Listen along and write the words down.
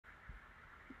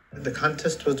The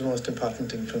contest was the most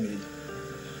important thing for me.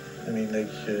 I mean,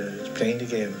 like, playing the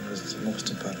game was the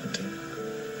most important thing,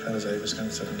 as far as I was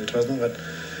concerned. It wasn't what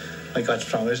I got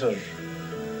from it or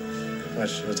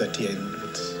what was at the end,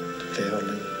 but to play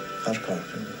hurling for Cork,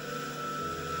 and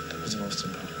that was the most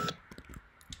important.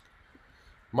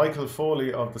 Michael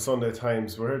Foley of the Sunday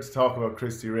Times. We're here to talk about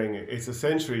Christy Ring. It's a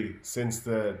century since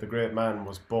the great man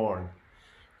was born.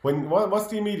 What's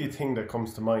the immediate thing that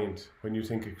comes to mind when you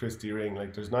think of Christy Ring?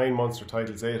 Like, there's 9 Munster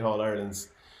titles, 8 All-Irelands,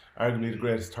 arguably the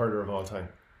greatest hurler of all time.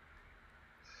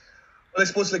 Well, I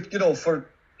suppose, like, you know, for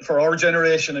our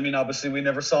generation, I mean, obviously we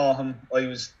never saw him. I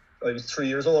was 3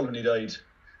 years old when he died.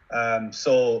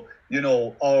 So, you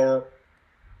know,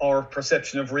 our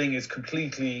perception of Ring is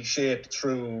completely shaped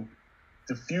through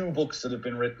the few books that have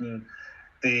been written,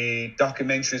 the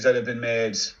documentaries that have been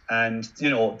made, and, you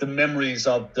know, the memories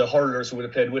of the hurlers who would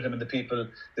have played with him and the people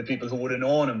who would have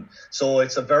known him. So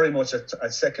it's a very much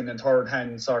a second and third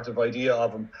hand sort of idea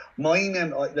of him.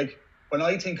 Like, when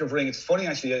I think of Ring, it's funny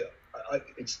actually.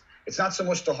 It's not so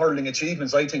much the hurling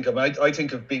achievements I think of. I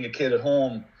think of being a kid at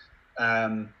home,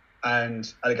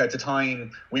 and like at the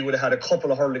time we would have had a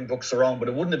couple of hurling books around, but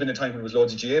it wouldn't have been a time when there was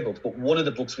loads of GA books. But one of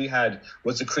the books we had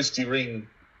was the Christy Ring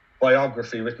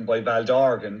biography written by Val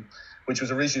Dorgan, which was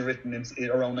originally written in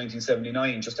around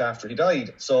 1979, just after he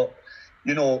died. So,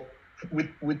 you know,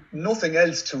 with nothing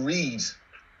else to read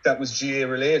that was GA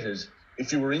related,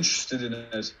 if you were interested in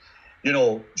it, you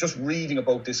know, just reading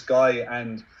about this guy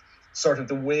and sort of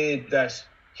the way that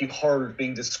he hurled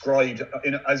being described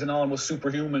as an almost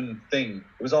superhuman thing.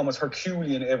 It was almost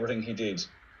Herculean, everything he did.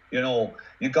 You know,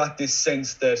 you got this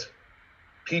sense that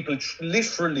people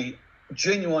literally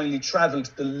genuinely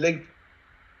travelled the length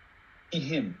to see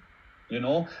him, you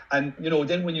know. And, you know,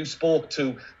 then when you spoke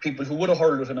to people who would have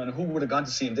hurled with him and who would have gone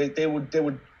to see him, they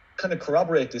would kind of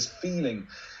corroborate this feeling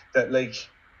that, like,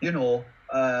 you know,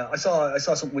 I saw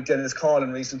something with Dennis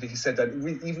Collin recently. He said that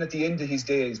even at the end of his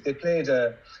days, they played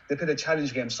a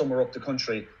challenge game somewhere up the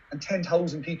country, and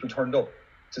 10,000 people turned up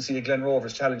to see a Glen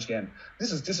Rovers challenge game.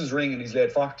 This is Ring in his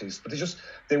late 40s, but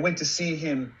they went to see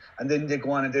him, and then they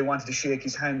go on and they wanted to shake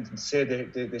his hand and say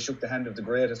they shook the hand of the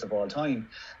greatest of all time.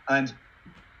 And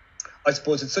I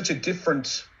suppose it's such a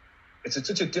different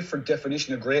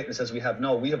definition of greatness as we have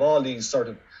now. We have all these sort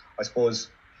of, I suppose,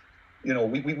 you know,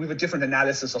 we have a different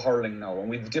analysis of hurling now, and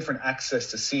we have different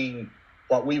access to seeing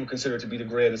what we would consider to be the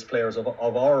greatest players of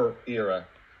our era.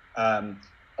 And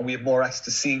we have more access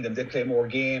to seeing them. They play more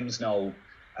games now.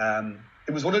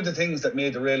 It was one of the things that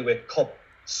made the Railway Cup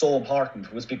so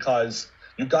important, was because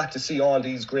you got to see all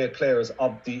these great players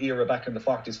of the era back in the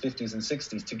 40s, 50s and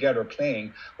 60s together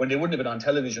playing when they wouldn't have been on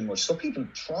television much. So people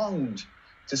thronged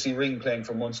to see Ring playing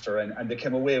for Munster, and they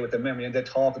came away with the memory, and they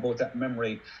talk about that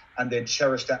memory, and they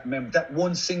cherish that memory, that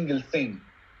one single thing.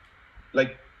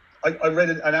 Like, I read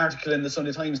an article in the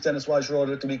Sunday Times, Dennis Walsh wrote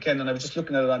it at the weekend, and I was just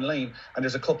looking at it online, and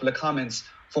there's a couple of comments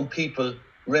from people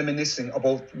reminiscing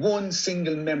about one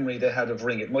single memory they had of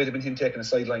Ring. It might have been him taking a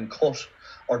sideline cut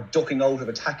or ducking out of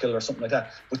a tackle or something like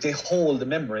that, but they hold the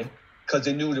memory because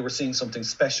they knew they were seeing something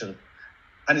special.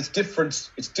 And it's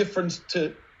different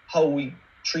to how we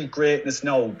treat greatness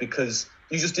now, because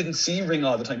you just didn't see Ring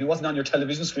all the time. He wasn't on your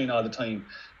television screen all the time.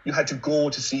 You had to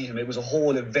go to see him. It was a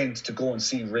whole event to go and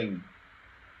see Ring.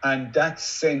 And that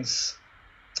sense,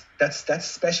 that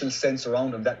special sense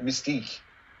around him, that mystique.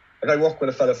 Like, I work with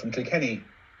a fella from Kilkenny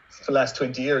for the last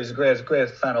 20 years. He's a great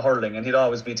fan of hurling, and he'd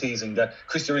always be teasing that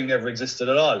Christy Ring never existed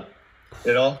at all.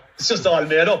 You know, it's just all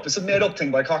made up. It's a made up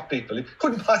thing by Cork people. It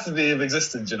couldn't possibly have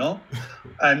existed, you know.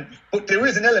 But there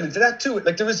is an element to that too.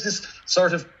 Like, there is this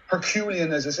sort of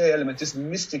Herculean, as I say, element, this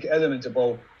mystic element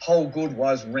about how good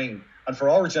was Ring. And for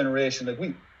our generation,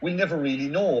 like, we never really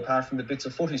know, apart from the bits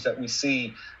of footage that we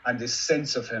see and this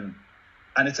sense of him.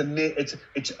 And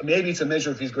maybe it's a measure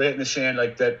of his greatness, Shane,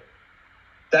 like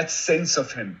that sense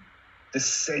of him. The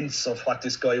sense of what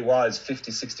this guy was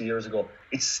 50, 60 years ago,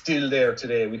 it's still there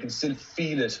today. We can still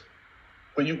feel it.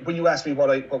 When you ask me what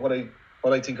I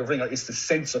think of Ring, it's the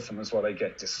sense of him is what I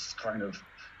get. This kind of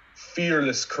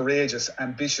fearless, courageous,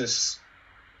 ambitious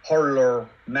hurler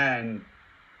man,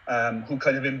 who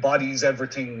kind of embodies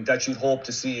everything that you'd hope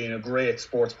to see in a great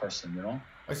sports person, you know?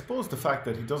 I suppose the fact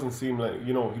that he doesn't seem like,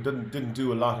 you know, he didn't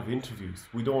do a lot of interviews.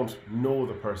 We don't know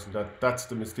the person. That's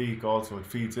the mystique also. It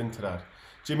feeds into that.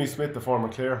 Jimmy Smith, the former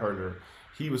Clare hurler,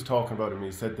 he was talking about him.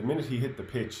 He said the minute he hit the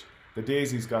pitch, the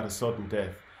Daisies got a sudden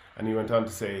death. And he went on to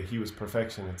say he was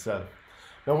perfection itself.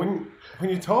 Now, when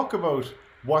you talk about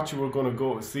what you were going to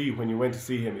go see when you went to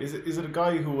see him, is it a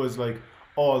guy who was like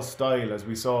all style, as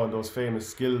we saw in those famous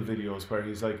skill videos where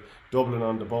he's like doubling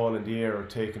on the ball in the air or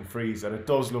taking frees, and it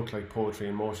does look like poetry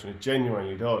in motion. It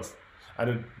genuinely does, and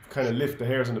it kind of lifts the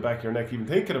hairs on the back of your neck even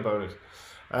thinking about it.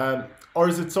 Or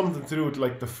is it something to do with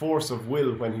like the force of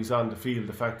will when he's on the field,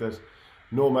 the fact that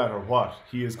no matter what,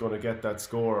 he is going to get that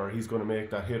score, or he's going to make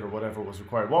that hit, or whatever was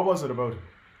required? What was it about him?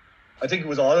 I think it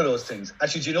was all of those things.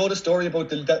 Actually, do you know the story about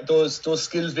those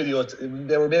skills videos?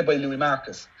 They were made by Louis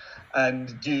Marcus.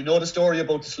 And do you know the story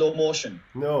about the slow motion?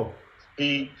 No.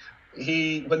 He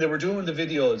when they were doing the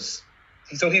videos,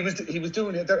 he was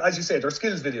doing it. As you say, they're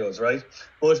skills videos, right?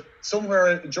 But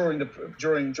somewhere during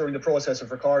the process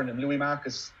of recording them, Louis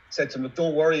Marcus said to him, "Look,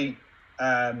 don't worry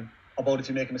about if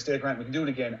you make a mistake, Grant. We can do it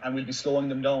again, and we'll be slowing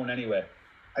them down anyway."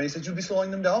 And he said, "You'll be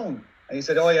slowing them down." And he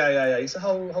said, "Oh yeah." He said,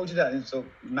 "How do you do that?" And so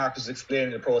Marcus was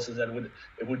explaining the process, that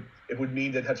it would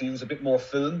mean they'd have to use a bit more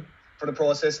film for the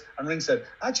process. And Ring said,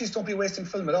 "Actually, don't be wasting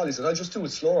film at all." He said, "I'll just do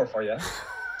it slower for you."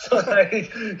 So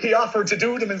he offered to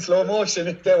do them in slow motion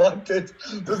if they wanted.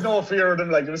 There's no fear of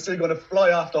them, like they were still going to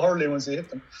fly off the hurley once they hit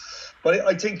them. But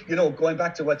I think, going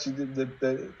back to what you did,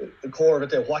 the core of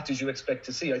it there, what did you expect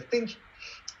to see? I think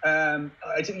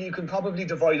you can probably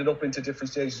divide it up into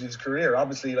different stages of his career.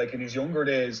 Obviously, like in his younger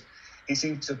days, he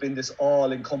seems to have been this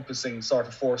all-encompassing sort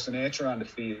of force of nature on the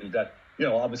field that,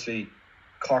 obviously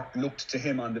Cork looked to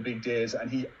him on the big days, and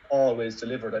he always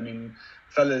delivered. I mean,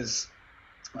 fellas,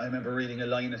 I remember reading a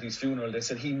line at his funeral. They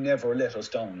said he never let us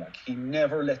down. Like, he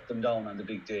never let them down on the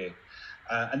big day.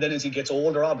 And then as he gets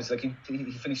older, obviously, like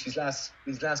he finished his last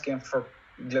game for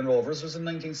Glen Rovers was in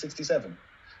 1967.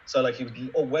 So like he was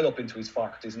well up into his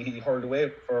 40s, and he hurled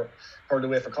away for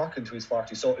Cork into his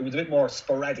 40s. So it was a bit more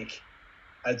sporadic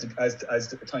as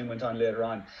the time went on later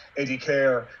on. Eddie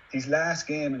Kerr, his last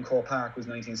game in Croke Park was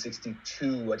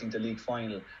 1962, I think, the league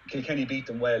final. Kilkenny beat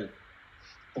them well,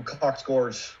 but Cork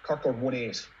scored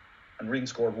 1-8 and Ring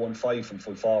scored 1-5 from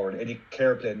full forward. Eddie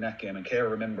Kerr played in that game, and Kerr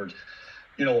remembered,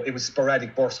 it was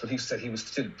sporadic bursts, but he said he was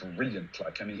still brilliant.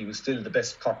 Like, I mean, he was still the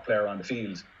best Cork player on the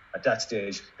field at that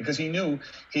stage, because he knew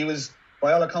he was,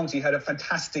 by all accounts, he had a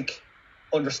fantastic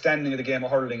understanding of the game of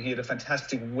hurling. He had a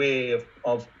fantastic way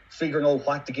of figuring out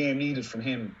what the game needed from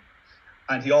him,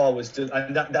 and he always did,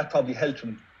 and that probably helped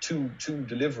him to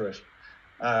deliver it.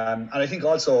 And I think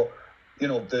also,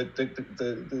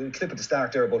 the clip at the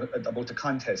start there about the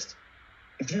contest.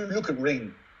 If you look at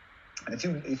Ring, and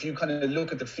if you kind of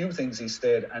look at the few things he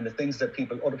said and the things that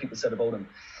other people said about him,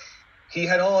 he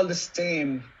had all the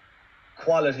same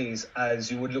qualities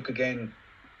as you would look again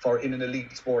for in an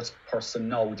elite sports person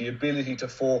now. The ability to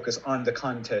focus on the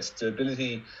contest, the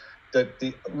ability,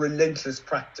 the relentless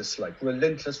practice,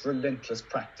 relentless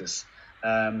practice.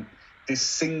 This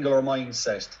singular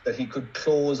mindset that he could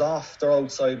close off the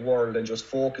outside world and just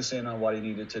focus in on what he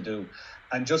needed to do.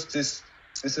 And just this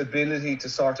ability to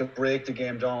sort of break the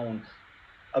game down.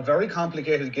 A very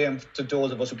complicated game to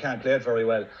those of us who can't play it very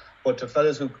well, but to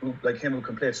fellas who like him, who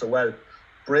can play it so well,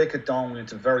 break it down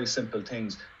into very simple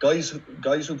things. Guys who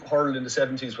hurled in the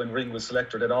 70s when Ring was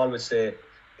selector, they'd always say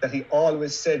that he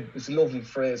always said, it's a lovely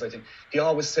phrase, I think, he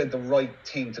always said the right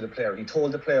thing to the player. He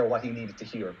told the player what he needed to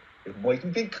hear. It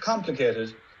mightn't be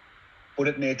complicated, but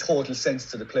it made total sense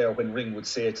to the player when Ring would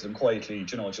say it to them quietly,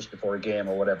 just before a game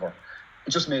or whatever.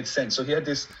 It just made sense. So he had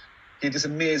this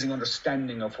amazing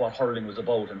understanding of what hurling was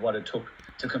about and what it took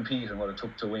to compete and what it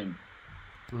took to win.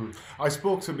 I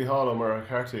spoke to Mícheál Ó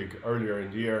Muircheartaigh earlier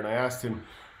in the year, and I asked him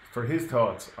for his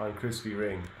thoughts on Christy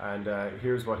Ring, and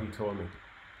here's what he told me.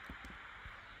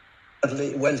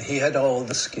 Well, he had all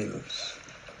the skills,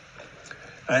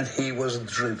 and he was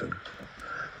driven.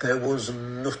 There was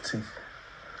nothing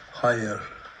higher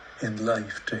in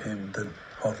life to him than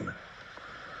hurling,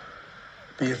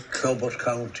 be it club or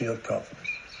county or province.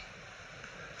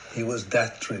 He was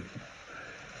that driven.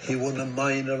 He won a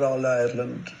minor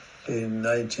All-Ireland in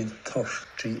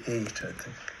 1938, I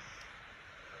think.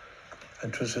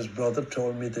 And 'twas his brother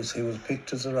told me this. He was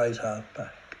picked as a right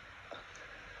half-back.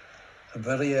 And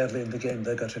very early in the game,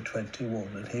 they got a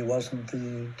 21, and he wasn't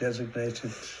the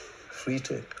designated free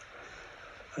taker.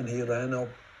 And he ran up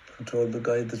and told the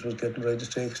guy that was getting ready to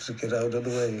take to get out of the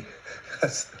way.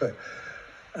 That's the way.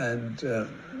 And the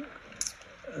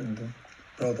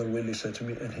brother Willie said to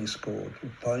me, and he scored a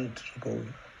point, a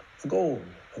goal,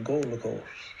 of course.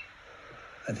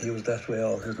 And he was that way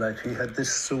all his life. He had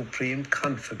this supreme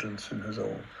confidence in his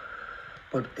own.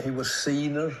 But he was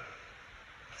senior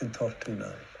in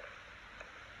 39.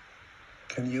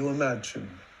 Can you imagine?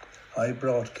 I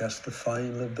broadcast the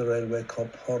final of the Railway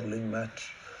Cup hurling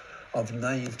match of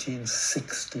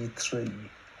 1963.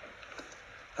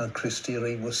 And Christy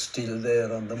Ring was still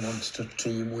there on the Munster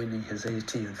team, winning his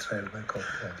 18th Railway Cup.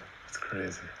 Yeah, it's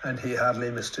crazy. And he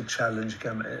hardly missed a challenge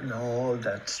game in all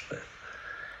that spell.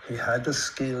 He had the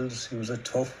skills. He was a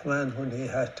tough man when he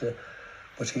had to,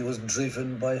 but he was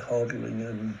driven by hurling,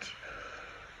 and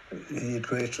he had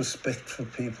great respect for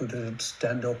people that would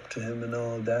stand up to him and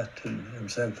all that. And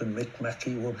himself and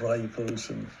Mulcahy were rivals.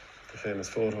 And the famous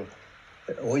photo.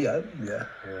 Oh yeah.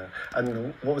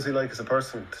 And what was he like as a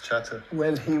person to chat to?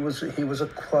 Well, he was a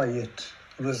quiet,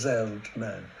 reserved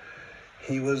man.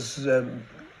 He was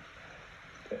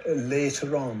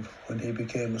later on, when he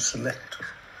became a selector,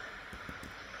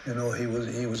 he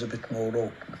was a bit more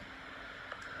open.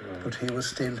 But he was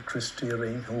still Christy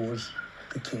Ring, who was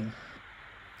the king.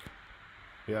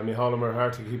 Yeah, Mícheál Ó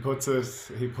Muircheartaigh,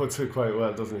 he puts it quite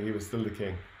well, doesn't he? He was still the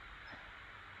king.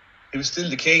 He was still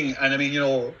the king, and I mean,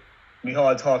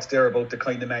 Mícheál talks there about the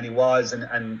kind of man he was, and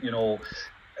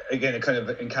again, it kind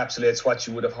of encapsulates what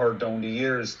you would have heard down the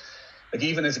years. Like,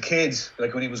 even as a kid,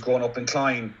 like when he was growing up in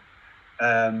Clyne,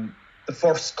 the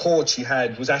first coach he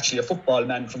had was actually a football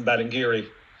man from Ballingeary.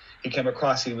 He came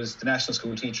across, he was the national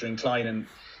school teacher in Clyne, and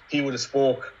he would have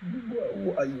spoke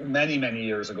many, many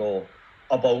years ago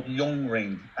about young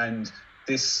Ring and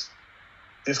this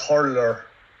hurler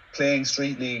playing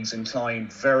street leagues in Clyne,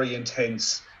 very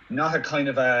intense, not a kind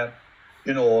of a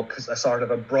sort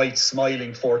of a bright,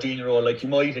 smiling 14-year-old like you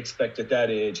might expect at that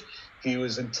age. He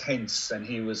was intense, and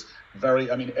he was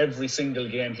every single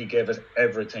game he gave it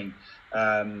everything.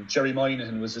 Jerry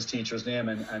Moynihan was his teacher's name,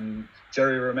 and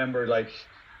Jerry remembered like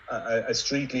a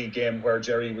street league game where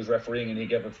Jerry was refereeing, and he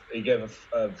gave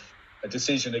a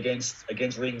decision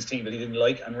against Ring's team that he didn't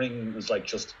like, and Ring was like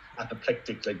just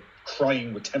apoplectic, like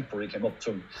crying with temper. He came up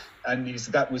to him, and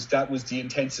that was the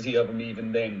intensity of him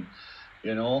even then, he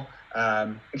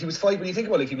was when you think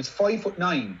about it, he was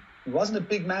 5'9". He wasn't a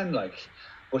big man,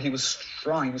 but he was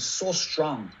strong. He was so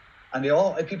strong, and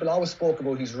people always spoke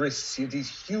about his wrists. He had these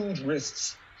huge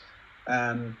wrists.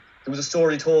 There was a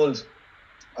story told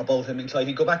about him in Clyne.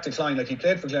 He'd go back to Clyne, he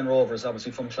played for Glen Rovers,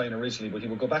 obviously from Clyne originally, but he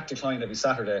would go back to Clyne every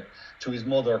Saturday to his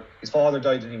mother. His father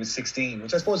died when he was 16,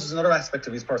 which I suppose is another aspect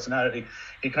of his personality.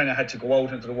 He kind of had to go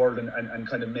out into the world and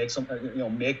kind of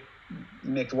make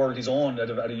make the world his own at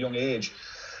a young age.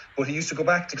 But he used to go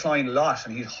back to Clyne a lot,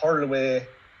 and he'd hurl away.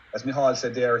 As Mícheál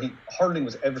said there, hurling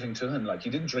was everything to him. He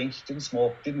didn't drink, he didn't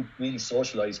smoke, didn't really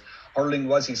socialise. Hurling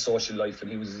was his social life,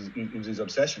 and he was his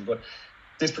obsession. But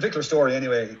this particular story,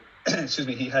 anyway,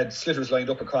 he had slitters lined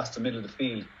up across the middle of the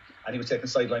field, and he was taking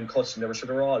sideline cuts, and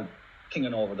they were all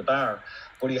pinging over the bar.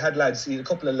 But he had a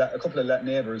couple of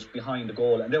neighbours behind the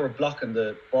goal, and they were blocking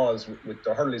the balls with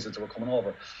their hurleys as they were coming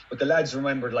over. But the lads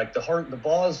remembered the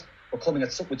balls were coming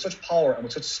with such power and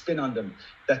with such spin on them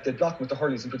that they'd block with the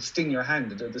hurleys and could sting your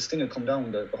hand. The sting would come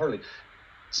down the hurley.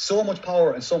 So much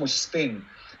power and so much spin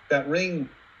that Ring,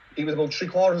 he was about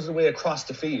 3/4 of the way across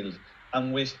the field,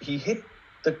 and he hit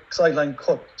the sideline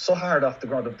cut so hard off the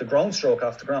ground, the ground stroke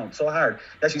off the ground so hard,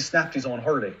 he actually snapped his own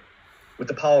hurley with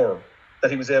the power that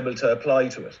he was able to apply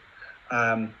to it.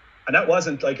 And that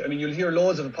wasn't you'll hear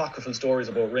loads of apocryphal stories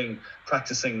about Ring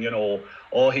practicing,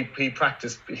 he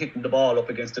practiced hitting the ball up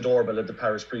against the doorbell at the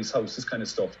parish priest's house, this kind of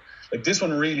stuff. This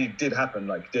one really did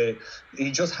happen.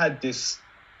 He just had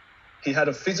he had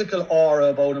a physical aura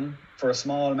about him for a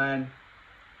small man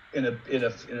in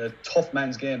a tough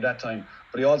man's game that time,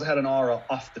 but he also had an aura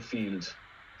off the field,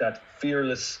 that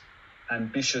fearless,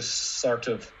 ambitious sort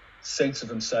of sense of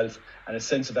himself and a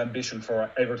sense of ambition for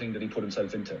everything that he put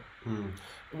himself into.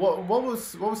 What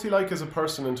was he like as a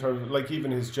person in terms of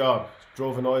even his job?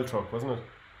 Drove an oil truck, wasn't it?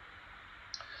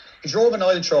 He drove an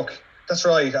oil truck. That's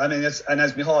right. And as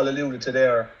Mícheál alluded to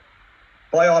there,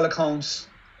 by all accounts,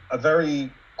 a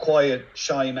very quiet,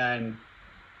 shy man.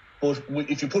 But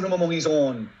if you put him among his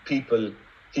own people,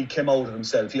 he came out of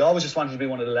himself. He always just wanted to be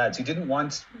one of the lads. He didn't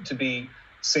want to be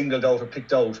singled out or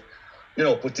picked out.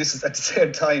 But this is, at the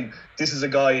same time, this is a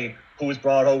guy who was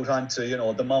brought out onto,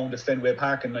 the mound at Fenway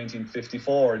Park in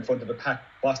 1954 in front of a packed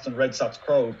Boston Red Sox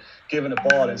crowd, given a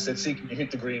ball and said, "See, can you hit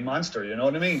the green monster?" You know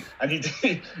what I mean? And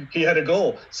he had a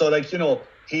go. So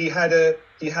he had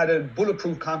a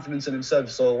bulletproof confidence in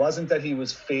himself. So it wasn't that he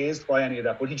was fazed by any of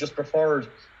that, but he just preferred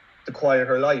the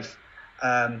quieter life.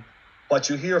 What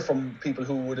you hear from people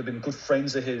who would have been good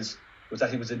friends of his was that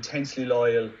he was intensely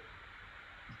loyal,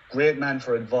 great man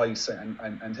for advice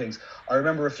and things. I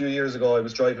remember a few years ago, I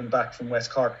was driving back from West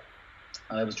Cork,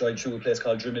 and I was driving through a place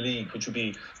called Drimileague, which would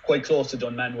be quite close to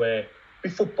Dunmanway, be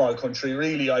football country,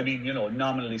 really.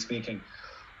 Nominally speaking.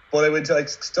 But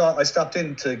I stopped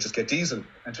in to just get diesel,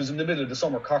 and it was in the middle of the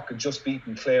summer. Cork had just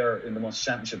beaten Clare in the Munster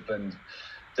Championship, and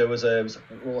it was a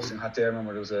roasting hot day. I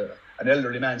remember there was an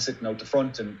elderly man sitting out the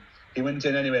front, and he went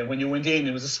in anyway. And when you went in,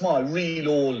 it was a small, real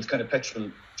old kind of petrol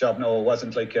job. No, it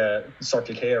wasn't like a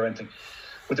Circle K or anything.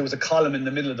 But there was a column in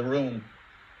the middle of the room,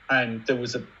 and there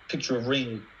was a picture of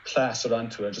Ring plastered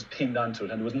onto it, just pinned onto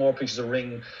it. And there was more pictures of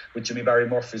Ring with Jimmy Barry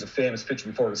Murphy's a famous picture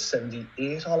before it was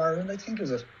 78 All Ireland, I think,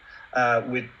 was it?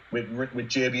 With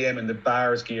JBM and the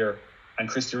bars gear, and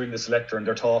Christy Ring the selector, and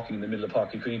they're talking in the middle of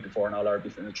Parky Creek before an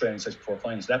All-Ireland in the training session before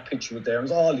finals. That picture was there. It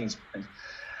was all these things.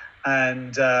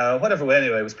 And whatever way,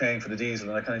 anyway, I was paying for the diesel,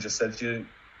 and I kind of just said, it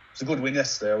was a good win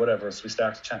yesterday or whatever. So we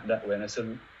started chatting that way, and I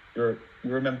said, you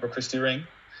remember Christy Ring?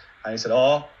 And he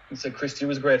said, Christy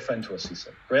was a great friend to us, he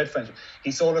said. Great friend.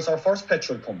 He sold us our first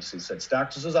petrol pumps, he said.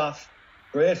 Started us off.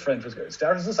 Great friend.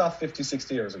 Started us off 50,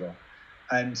 60 years ago.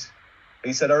 And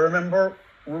he said, I remember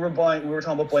we were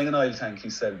talking about buying an oil tank,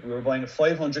 he said. We were buying a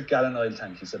 500-gallon oil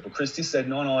tank, he said. But Christy said,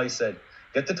 no, he said,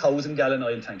 get the 1,000-gallon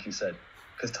oil tank, he said,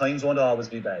 because times won't always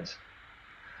be bad.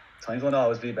 Times won't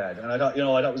always be bad. And I thought it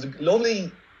was a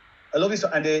lovely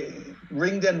story. And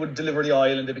Ring then would deliver the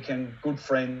oil, and they became good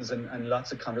friends and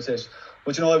lots of conversations.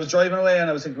 But, I was driving away, and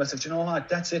I was thinking to myself, you know what,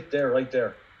 that's it there, right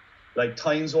there. Like,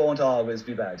 times won't always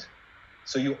be bad.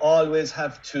 So you always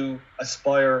have to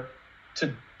aspire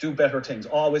to do better things.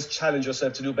 Always challenge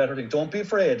yourself to do better things. Don't be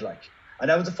afraid, like. And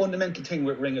that was the fundamental thing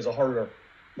with Ring as a hurler,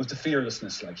 was the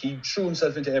fearlessness. Like, he threw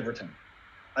himself into everything.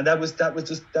 And that was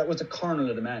the kernel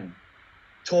of the man.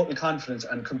 Total confidence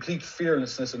and complete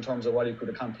fearlessness in terms of what he could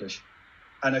accomplish.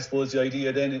 And I suppose the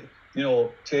idea then,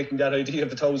 taking that idea of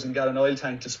the 1,000-gallon oil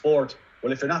tank to sport,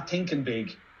 well, if you're not thinking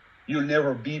big, you'll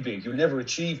never be big. You'll never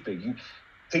achieve big.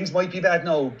 Things might be bad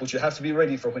now, but you have to be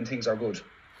ready for when things are good.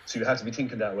 So you have to be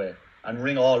thinking that way. And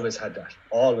Ring always had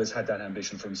that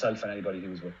ambition for himself and anybody he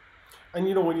was with. And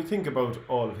when you think about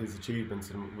all of his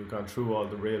achievements, and we've gone through all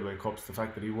the Railway Cups, the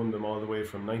fact that he won them all the way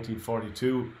from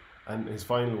 1942 and his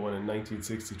final one in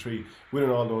 1963, winning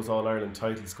all those All-Ireland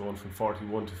titles going from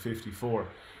 41 to 54.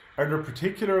 Are there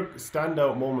particular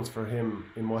standout moments for him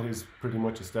in what is pretty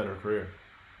much a stellar career?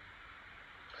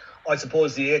 I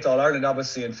suppose the 8th All-Ireland,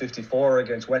 obviously, in 54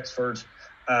 against Wexford.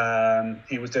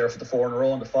 He was there for the 4 in a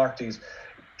row in the 40s.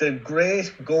 The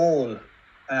great goal,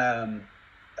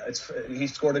 he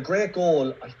scored a great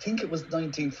goal, I think it was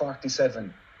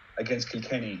 1947 against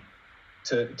Kilkenny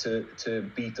to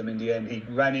beat them in the end. He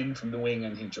ran in from the wing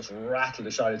and he just rattled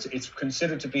the shot. It's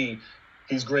considered to be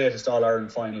his greatest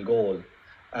All-Ireland final goal.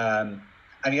 And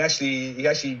he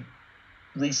actually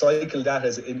recycled that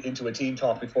into a team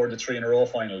talk before the 3 in a row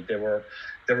final. They were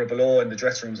below in the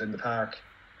dressing rooms in the park,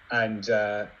 and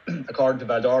according to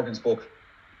Val Dorgan's book,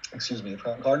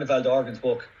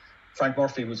 Frank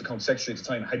Murphy, who was the company secretary at the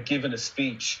time, had given a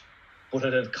speech, but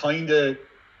it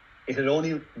had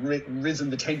only risen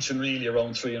the tension really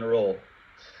around 3 in a row.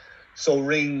 So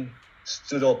Ring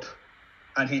stood up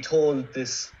and he told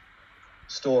this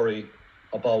story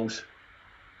about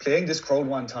playing this crowd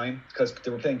one time, because they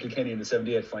were playing Kilkenny in the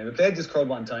 78 final. We played this crowd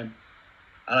one time,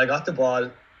 and I got the ball,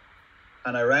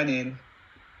 and I ran in,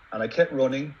 and I kept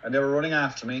running, and they were running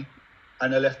after me,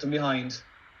 and I left them behind,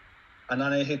 and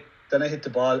then I hit the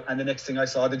ball, and the next thing I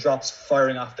saw, the drops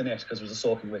firing off the net because it was a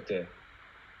soaking wet day.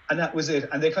 And that was it.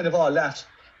 And they kind of all laughed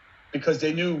because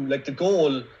they knew, like, the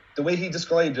goal, the way he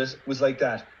described it was like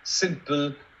that.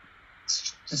 Simple,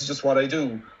 this is just what I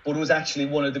do. But it was actually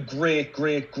one of the great,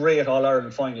 great, great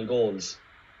All-Ireland final goals.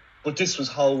 But this was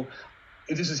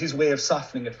his way of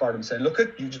softening it for them, saying, look,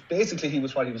 basically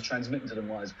what he was transmitting to them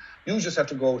was, you just have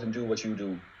to go out and do what you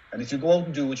do. And if you go out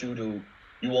and do what you do,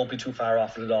 you won't be too far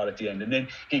off it at all at the end. And then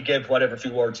he gave whatever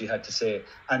few words he had to say,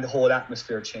 and the whole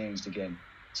atmosphere changed again.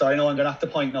 So I know I'm going off the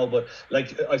point now, but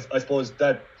like I suppose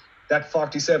that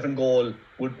 47 goal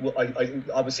I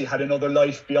obviously had another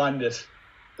life beyond it,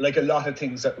 like a lot of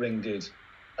things that Ring did.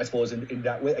 I suppose in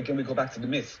that way, again, we go back to the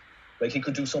myth. Like, he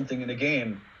could do something in a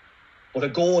game, but a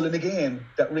goal in a game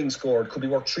that Ring scored could be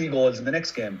worth 3 goals in the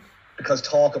next game, because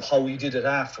talk of how he did it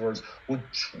afterwards would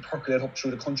percolate up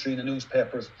through the country in the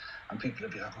newspapers, and people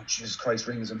would be like, oh, Jesus Christ,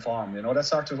 Ring is in form, that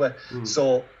sort of way.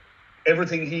 So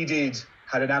everything he did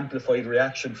had an amplified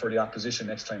reaction for the opposition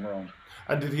next time around.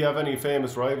 And did he have any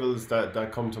famous rivals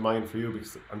that come to mind for you?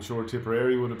 Because I'm sure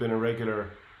Tipperary would have been a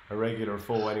regular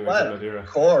foe anyway in that era. Of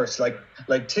course, like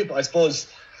Tip, I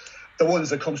suppose the ones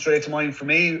that come straight to mind for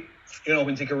me, when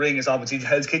you think of Ring, is obviously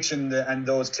Hell's Kitchen and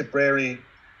those Tipperary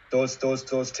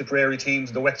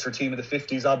teams, the Wexford team of the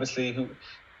 50s, obviously, who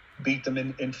beat them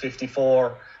in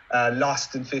 54,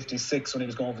 lost in 56 when he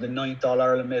was going for the 9th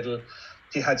All-Ireland medal.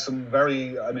 He had some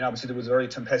obviously there was a very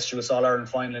tempestuous All-Ireland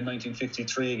final in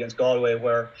 1953 against Galway,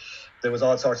 where there was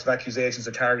all sorts of accusations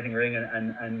of targeting Ring,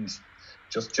 and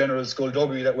just general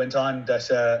skullduggery that went on,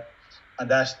 and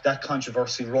that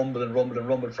controversy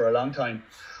rumbled for a long time.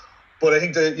 But I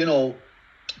think that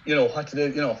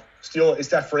it's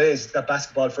that phrase, that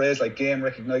basketball phrase, like game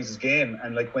recognizes game,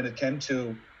 and like when it came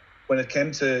to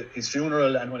his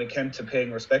funeral and when it came to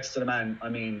paying respects to the man, I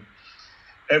mean,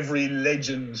 every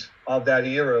legend of that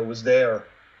era was there,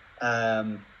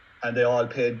 and they all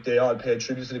paid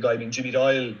tribute to the guy. I mean, Jimmy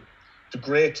Doyle, the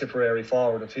great Tipperary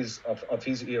forward of his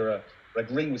era, like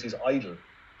Ring was his idol,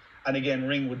 and again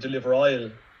Ring would deliver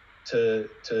oil to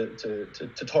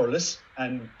Thurles,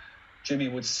 and Jimmy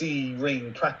would see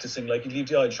Ring practicing, like he'd leave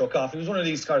the oil truck off. It was one of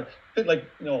these kind of bit like,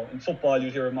 in football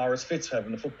you'd hear Maurice Fitz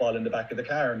having the football in the back of the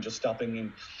car and just stopping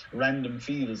in random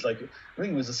fields. Like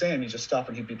Ring was the same. He'd just stop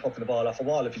and he'd be pucking the ball off a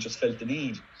wall if he just felt the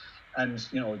need. And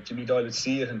Jimmy Doyle would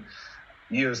see it, and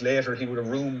years later he would have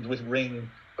roomed with Ring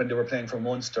when they were playing for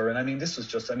Munster. And I mean, this was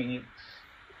just,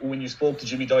 when you spoke to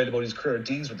Jimmy Doyle about his career,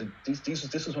 this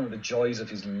was one of the joys of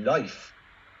his life,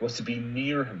 was to be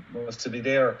near him, was to be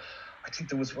there. I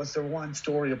think was there one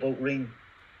story about Ring.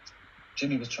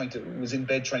 Jimmy was in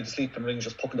bed trying to sleep, and Ring was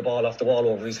just pucking the ball off the wall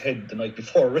over his head the night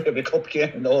before a Railway Cup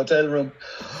game in the hotel room.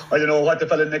 I don't know what the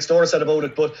fella next door said about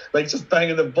it, but like just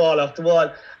banging the ball off the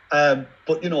wall.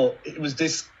 But it was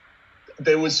this.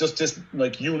 There was just this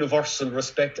like universal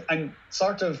respect, and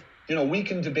sort of we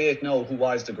can debate now who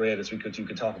was the greatest. You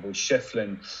could talk about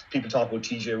Shefflin. People talk about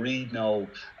TJ Reid now.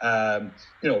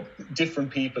 Different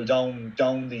people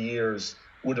down the years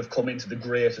would have come into the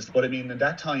greatest, but I mean, at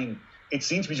that time, it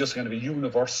seemed to be just kind of a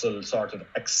universal sort of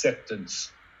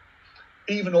acceptance,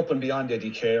 even up and beyond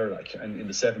Eddie Kerr, like in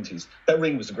the 70s, that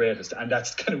Ring was the greatest, and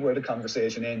that's kind of where the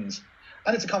conversation ends.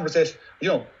 And it's a conversation,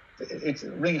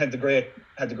 Ring had the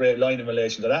great line in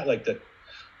relation to that, like that,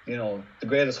 the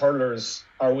greatest hurlers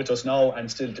are with us now and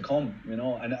still to come,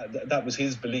 and that was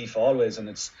his belief always, and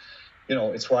it's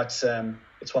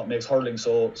what makes hurling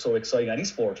so exciting. Any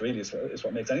sport really is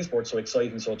what makes any sport so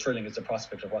exciting, so thrilling. It's the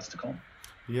prospect of what's to come.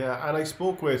 Yeah, and I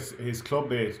spoke with his club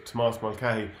mate Tomás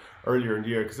Mulcahy earlier in the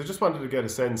year because I just wanted to get a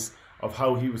sense of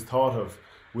how he was thought of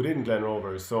within Glen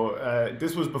Rovers. So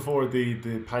this was before the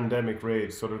pandemic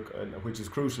rage, which is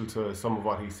crucial to some of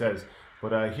what he says.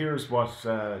 But here's what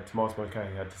Tomás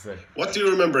Mulcahy had to say. What do you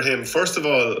remember him, first of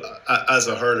all, as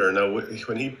a hurler? Now,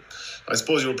 I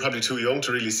suppose you were probably too young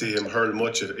to really see him hurl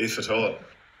much, if at all.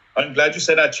 I'm glad you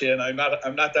said that, Shane. I'm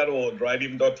not that old, right?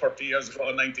 Even though 30 years ago,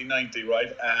 in 1990,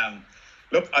 right?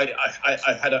 Look,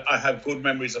 I have good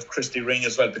memories of Christy Ring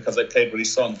as well, because I played with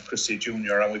his son, Christy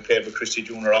Jr., and we played with Christy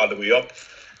Jr. all the way up.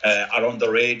 At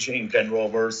underage in Glen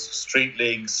Rovers, street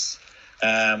leagues.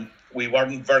 We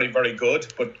weren't very, very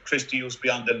good, but Christy used to be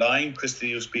on the line. Christy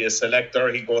used to be a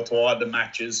selector. He'd go to all the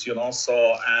matches,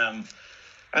 so...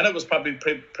 and it was probably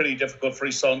pretty difficult for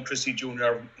his son, Christy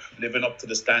Jr., living up to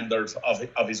the standards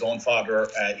of his own father,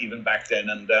 even back then.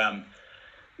 And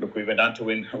look, we went on to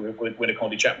win a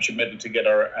county championship medal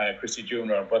together, Christy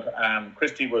Jr. But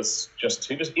Christy was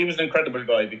he was an incredible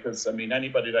guy, because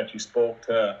anybody that you spoke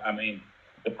to,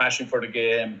 the passion for the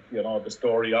game, the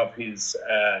story of his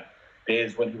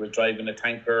days when he was driving a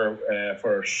tanker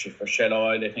for Shell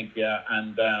Oil, I think, yeah,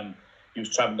 and he was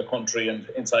traveling the country, and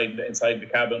inside the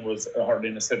cabin was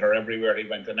hurling a sitter everywhere he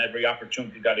went, and every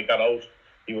opportunity that he got out,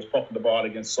 he was pucking the ball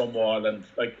against some wall, and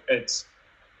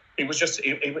he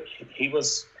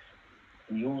was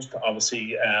used,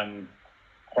 obviously,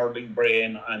 hurling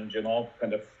brain, and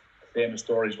kind of famous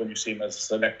stories when you see him as a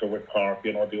selector with Cork,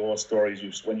 the old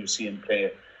stories when you see him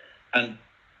play, and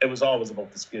it was always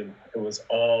about the skill. It was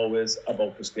always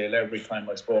about the skill. Every time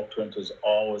I spoke to him, it was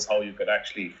always how you could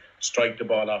actually strike the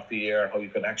ball off the air, how you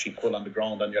could actually pull on the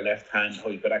ground on your left hand, how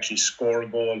you could actually score a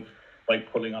goal by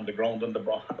pulling on the ground on the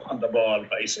ball,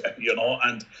 right?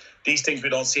 And these things we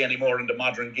don't see anymore in the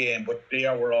modern game, but they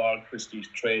were all Christie's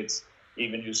traits.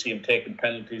 Even you see him taking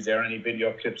penalties there, any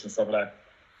video clips and stuff like that,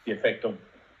 the effect of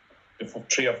the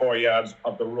 3 or 4 yards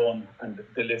of the run and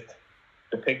the lift,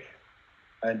 the pick,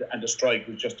 and the strike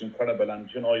was just incredible. And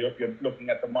you're looking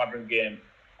at the modern game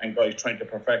and guys trying to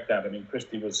perfect that.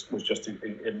 Christy was just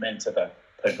immense at that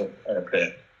type of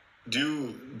play.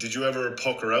 Did you ever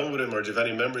puck around with him, or do you have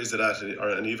any memories of that,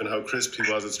 and even how crisp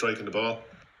he was at striking the ball?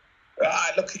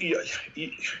 Look, you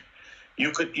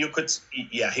could,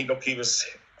 yeah. He was,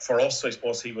 for us, I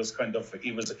suppose, he was the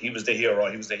hero.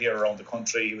 He was the hero around the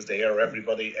country. He was the hero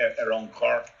everybody around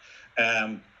Cork.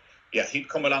 Yeah, he'd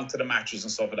come along to the matches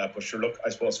and stuff like that. But sure, look, I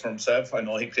suppose for himself, I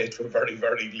know he played to a very,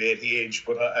 very late age.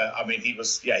 But he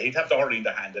was, he'd have the hurley in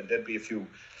the hand, and there'd be a few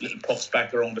little puffs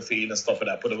back around the field and stuff like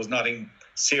that. But it was nothing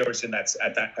serious in at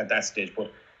that stage.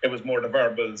 But it was more the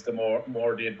verbals, the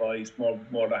more the advice, more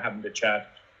the having the chat.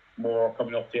 more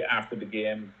coming up to you after the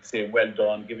game, saying well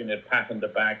done, giving you a pat on the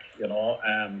back, you know.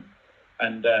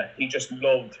 And he just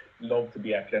loved to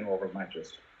be at Glen Rovers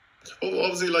matches.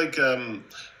 What was he like?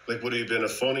 Would he have been a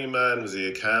funny man? Was he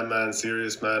a calm man,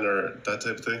 serious man, or that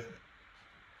type of thing?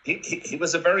 He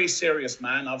was a very serious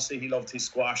man. Obviously, he loved his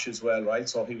squash as well, right?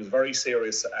 So he was very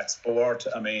serious at sport.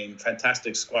 I mean,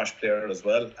 fantastic squash player as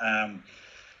well.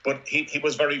 But he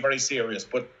was very, very serious.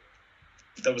 But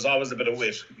there was always a bit of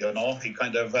wit, you know. He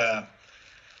kind of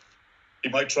he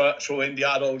might throw in the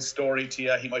odd old story to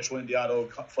you. He might throw in the odd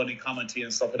old funny comment to you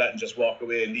and stuff like that, and just walk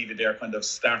away and leave you there kind of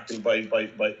startled by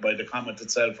the comment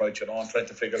itself, right? You know, and trying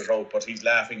to figure it out. But he's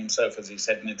laughing himself as he's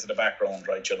heading into the background,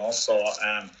 right? You know, so.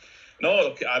 No,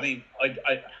 look, I mean,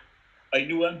 I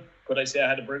knew him. Could I say I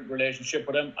had a brilliant relationship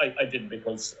with him? I didn't,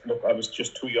 because, look, I was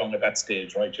just too young at that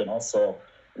stage, right, you know? So,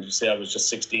 as you say, I was just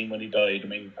 16 when he died. I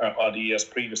mean, all the years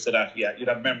previous to that, yeah, you'd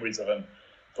have memories of him.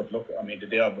 But look, I mean, the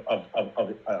day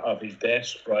of his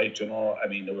death, right, you know, I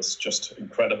mean, it was just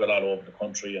incredible all over the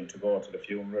country, and to go to the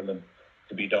funeral and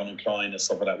to be down in Clyne and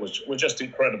stuff like that was just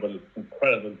incredible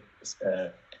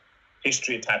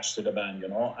history attached to the man, you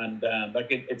know. And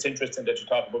it's interesting that you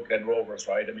talk about Glen Rovers,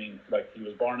 right? I mean, like, he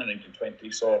was born in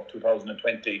 1920, so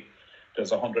 2020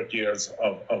 there's 100 years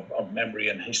of memory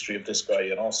and history of this guy,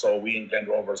 you know. So we in Glen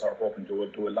Rovers are hoping to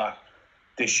do a lot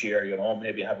this year, you know,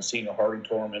 maybe have a senior hurling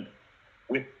tournament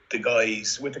with the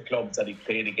guys, with the clubs that he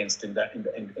played against in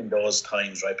those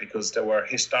times, right? Because there were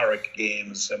historic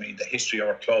games. I mean, the history of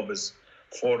our club is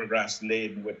photographs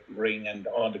laden with Ring and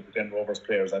all the Glen Rovers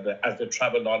players as they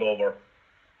travelled all over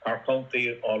our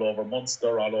county, all over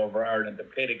Munster, all over Ireland. They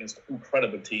played against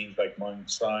incredible teams like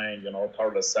Mount Sion, you know,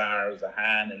 Thurles SARS,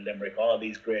 Han and Limerick, all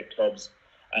these great clubs.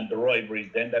 And the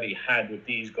rivalries then that he had with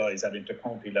these guys at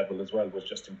inter-county level as well was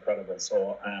just incredible.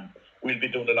 So we'll be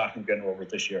doing a lot in Glen Rovers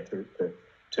this year to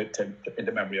in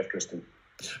the memory of Christy.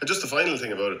 And just the final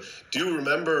thing about it, do you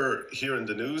remember hearing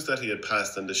the news that he had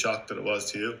passed and the shock that it was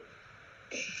to you?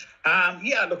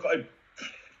 Yeah, look,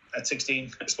 at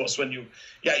 16, I suppose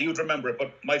you'd remember it.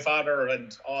 But my father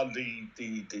and all the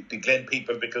Glen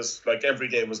people, because like every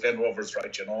day was Glen Rovers,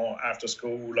 right, you know, after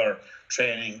school or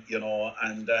training, you know,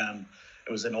 and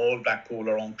it was in Old Blackpool,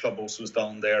 our own clubhouse was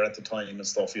down there at the time and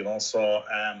stuff, you know. So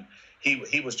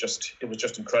it was just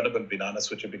incredible, being honest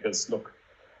with you, because look,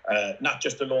 not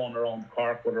just alone around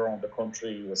Cork, but around the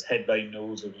country. It was headline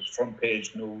news, it was front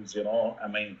page news, you know. I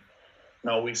mean,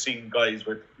 now we've seen guys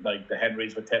with like the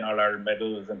Henrys with 10 All-Ireland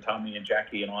medals and Tommy and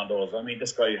Jackie and all those. I mean,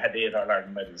 this guy had 8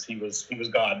 All-Ireland medals. He was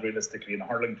God, realistically, in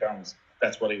hurling terms.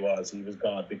 That's what he was. He was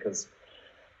God, because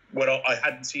I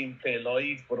hadn't seen him play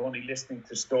live, but only listening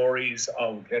to stories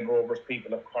of Glen Rovers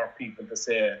people, of Cork people, to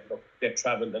say, look, they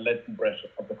travelled the length and breadth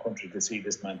of the country to see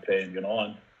this man playing, you know,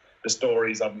 and the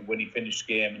stories of him when he finished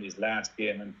game in his last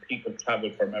game, and people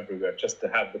travelled from everywhere just to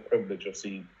have the privilege of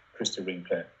seeing Christy Ring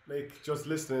play. Like, just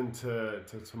listening to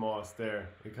Tomás there,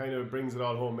 it kind of brings it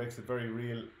all home, makes it very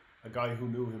real. A guy who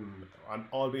knew him,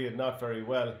 albeit not very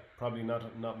well, probably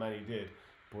not many did,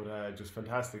 but just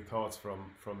fantastic thoughts from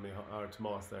our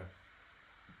Tomás there.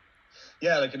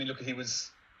 Yeah, like, I mean, look, he was,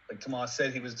 like Tomás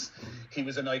said, he was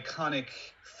an iconic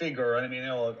figure. And I mean, you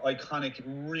know, iconic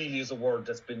really is a word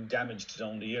that's been damaged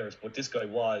down the years, but this guy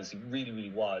he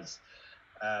really was.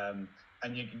 And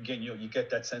you get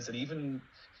that sense that even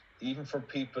for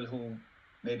people who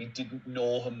maybe didn't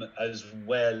know him as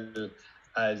well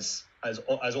as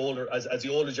the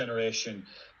older generation,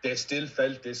 they still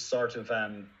felt this sort of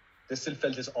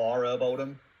this aura about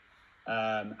him,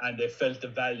 and they felt the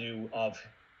value of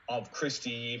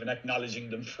Christy even acknowledging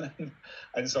them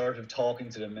and sort of talking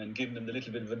to them and giving them the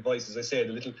little bit of advice, as I say,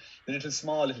 the little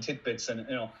small little tidbits. And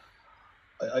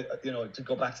you know, to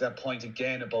go back to that point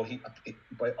again about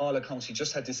by all accounts, he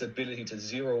just had this ability to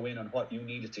zero in on what you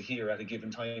needed to hear at a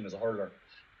given time as a hurler,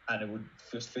 and it would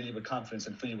just fill you with confidence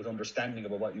and fill you with understanding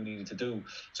about what you needed to do.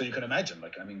 So you can imagine,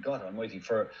 like, I mean, God Almighty,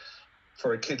 for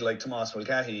a kid like Tomás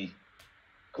Mulcahy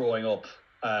growing up,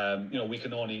 you know, we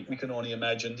can only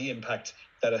imagine the impact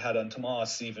that it had on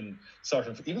Tomás, even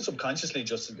subconsciously,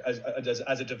 just as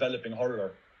a developing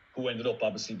hurler, who ended up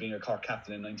obviously being a Cork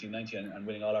captain in 1990 and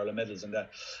winning all Ireland medals and that.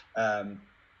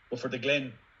 But for the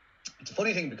Glen, it's a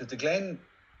funny thing, because the Glen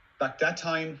back that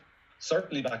time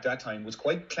was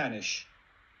quite clannish,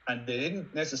 and they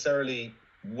didn't necessarily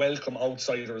welcome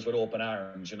outsiders with open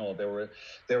arms. You know, they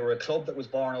were a club that was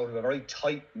born out of a very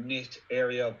tight knit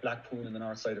area of Blackpool in the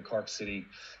north side of Cork City.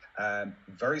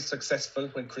 Very successful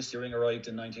when Christy Ring arrived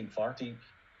in 1940.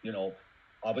 You know,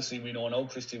 obviously we know now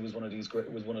Christy was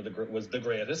the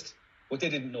greatest, but they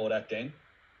didn't know that then.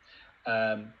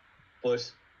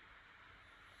 But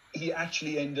he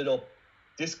actually ended up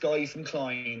this guy from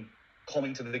Clyne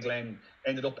coming to the Glen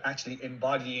ended up actually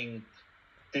embodying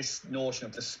this notion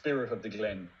of the spirit of the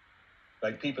Glen.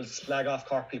 Like, people slag off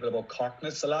Cork people about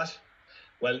Corkness a lot.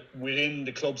 Well, within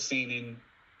the club scene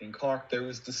in Cork, there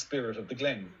was the spirit of the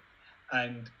Glen.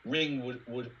 And Ring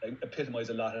would epitomise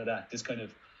a lot of that. This kind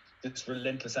of, this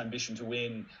relentless ambition to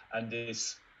win, and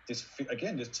this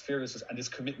fearlessness and this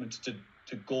commitment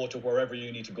to go to wherever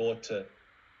you need to go to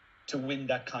win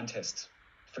that contest.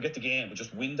 Forget the game, but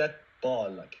just win that ball.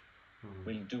 Like,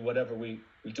 we'll do whatever we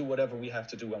have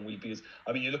to do, and we'll be as.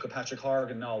 I mean, you look at Patrick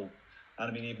Horgan now, and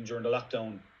I mean, even during the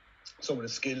lockdown, some of the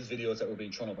skills videos that were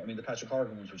being thrown up. I mean, the Patrick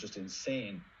Horgan ones were just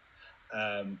insane.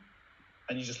 And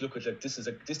you just look at it. This is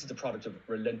the product of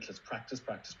relentless practice,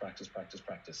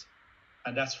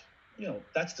 and that's, you know,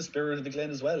 that's the spirit of the Glen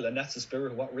as well, and that's the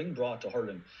spirit of what Ring brought to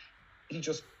hurling. He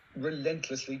just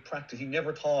relentlessly practiced. He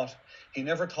never thought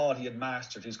he had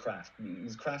mastered his craft.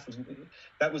 His craft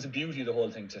was the beauty of the whole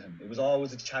thing to him. It was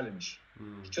always a challenge.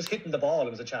 Just hitting the ball,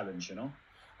 it was a challenge, you know.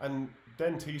 And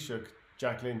then Taoiseach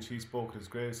Jack Lynch, he spoke at his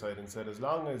graveside and said, as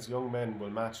long as young men will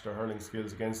match their hurling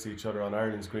skills against each other on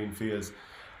Ireland's green fields,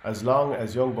 as long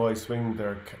as young boys swing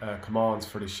their commands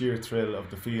for the sheer thrill of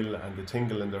the feel and the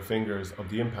tingle in their fingers of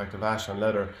the impact of ash on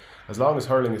leather, as long as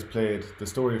hurling is played, the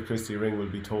story of Christy Ring will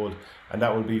be told, and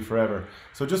that will be forever.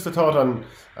 So just a thought on,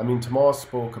 I mean, Tomás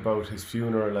spoke about his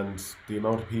funeral and the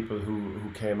amount of people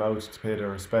who came out to pay their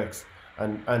respects,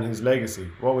 and his legacy.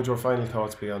 What would your final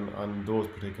thoughts be on those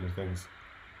particular things?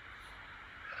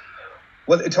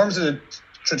 Well, in terms of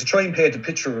to try and paint the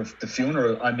picture of the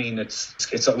funeral, I mean, it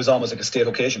was almost like a state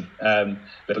occasion.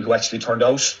 People who actually turned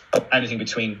out, anything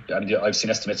between, I mean, I've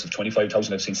seen estimates of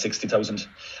 25,000, I've seen 60,000.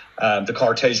 The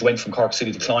cortege went from Cork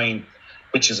City to Clyne,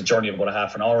 which is a journey of about a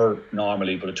half an hour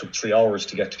normally, but it took 3 hours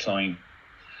to get to Clyne.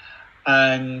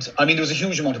 And I mean, there was a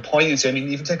huge amount of poignancy. I mean,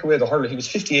 even take away the hurler, he was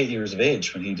 58 years of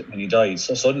age when he died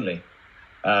so suddenly.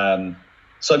 So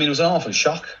I mean, it was an awful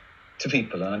shock to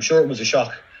people, and I'm sure it was a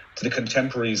shock to the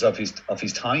contemporaries of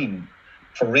his time.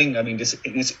 For Ring, I mean, this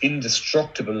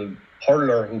indestructible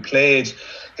hurler who played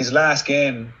his last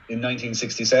game in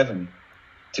 1967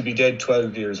 to be dead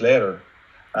 12 years later.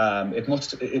 It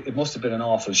must have been an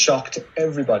awful shock to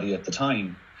everybody at the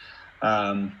time.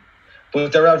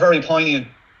 But there are very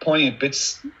poignant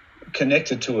bits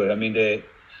connected to it. I mean,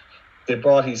 they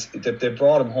brought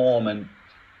him home, and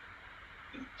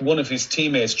one of his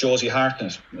teammates, Josie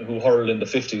Hartnett, who hurled in the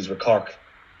 50s with Cork,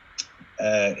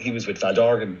 he was with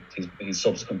Valdorgan, his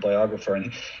subsequent biographer,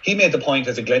 and he made the point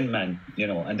as a Glen man, you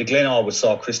know, and the Glen always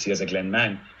saw Christy as a Glen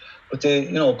man. But they,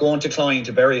 you know, going to Clyne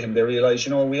to bury him, they realised, you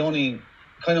know, we only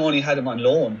had him on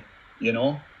loan, you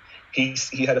know.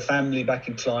 He had a family back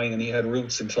in Clyne, and he had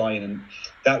roots in Clyne, and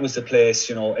that was the place,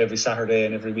 you know, every Saturday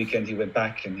and every weekend he went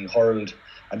back and he hurled,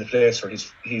 and the place where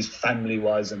his family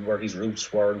was and where his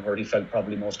roots were and where he felt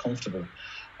probably most comfortable.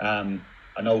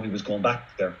 I know he was going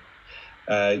back there.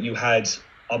 You had,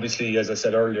 obviously, as I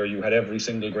said earlier, you had every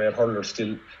single great hurler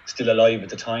still alive at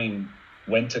the time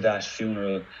went to that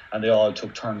funeral, and they all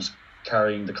took turns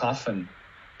carrying the coffin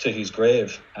to his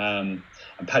grave. And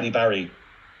Paddy Barry,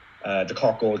 the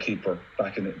Cork goalkeeper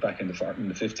back in the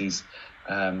 50s,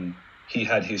 he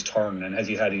had his turn, and as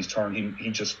he had his turn,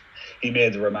 he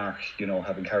made the remark, you know,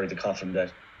 having carried the coffin,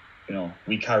 that, you know,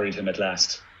 we carried him at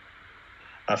last.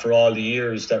 After all the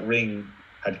years that Ring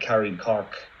had carried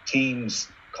Cork teams,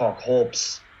 Cork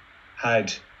hopes,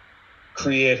 had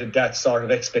created that sort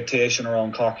of expectation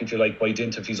around Cork, if you like, by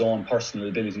dint of his own personal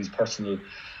abilities, personal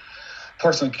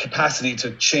capacity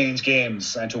to change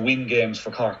games and to win games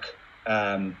for Cork.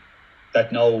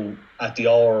 That now, at the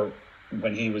hour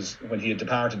when he had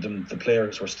departed them, the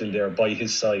players were still there by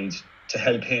his side to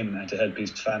help him and to help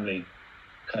his family,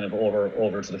 kind of over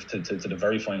to the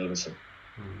very final whistle.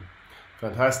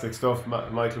 Fantastic stuff,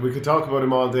 Michael. We could talk about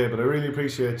him all day, but I really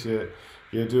appreciate you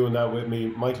doing that with me.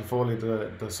 Michael Foley,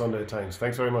 the Sunday Times.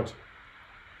 Thanks very much.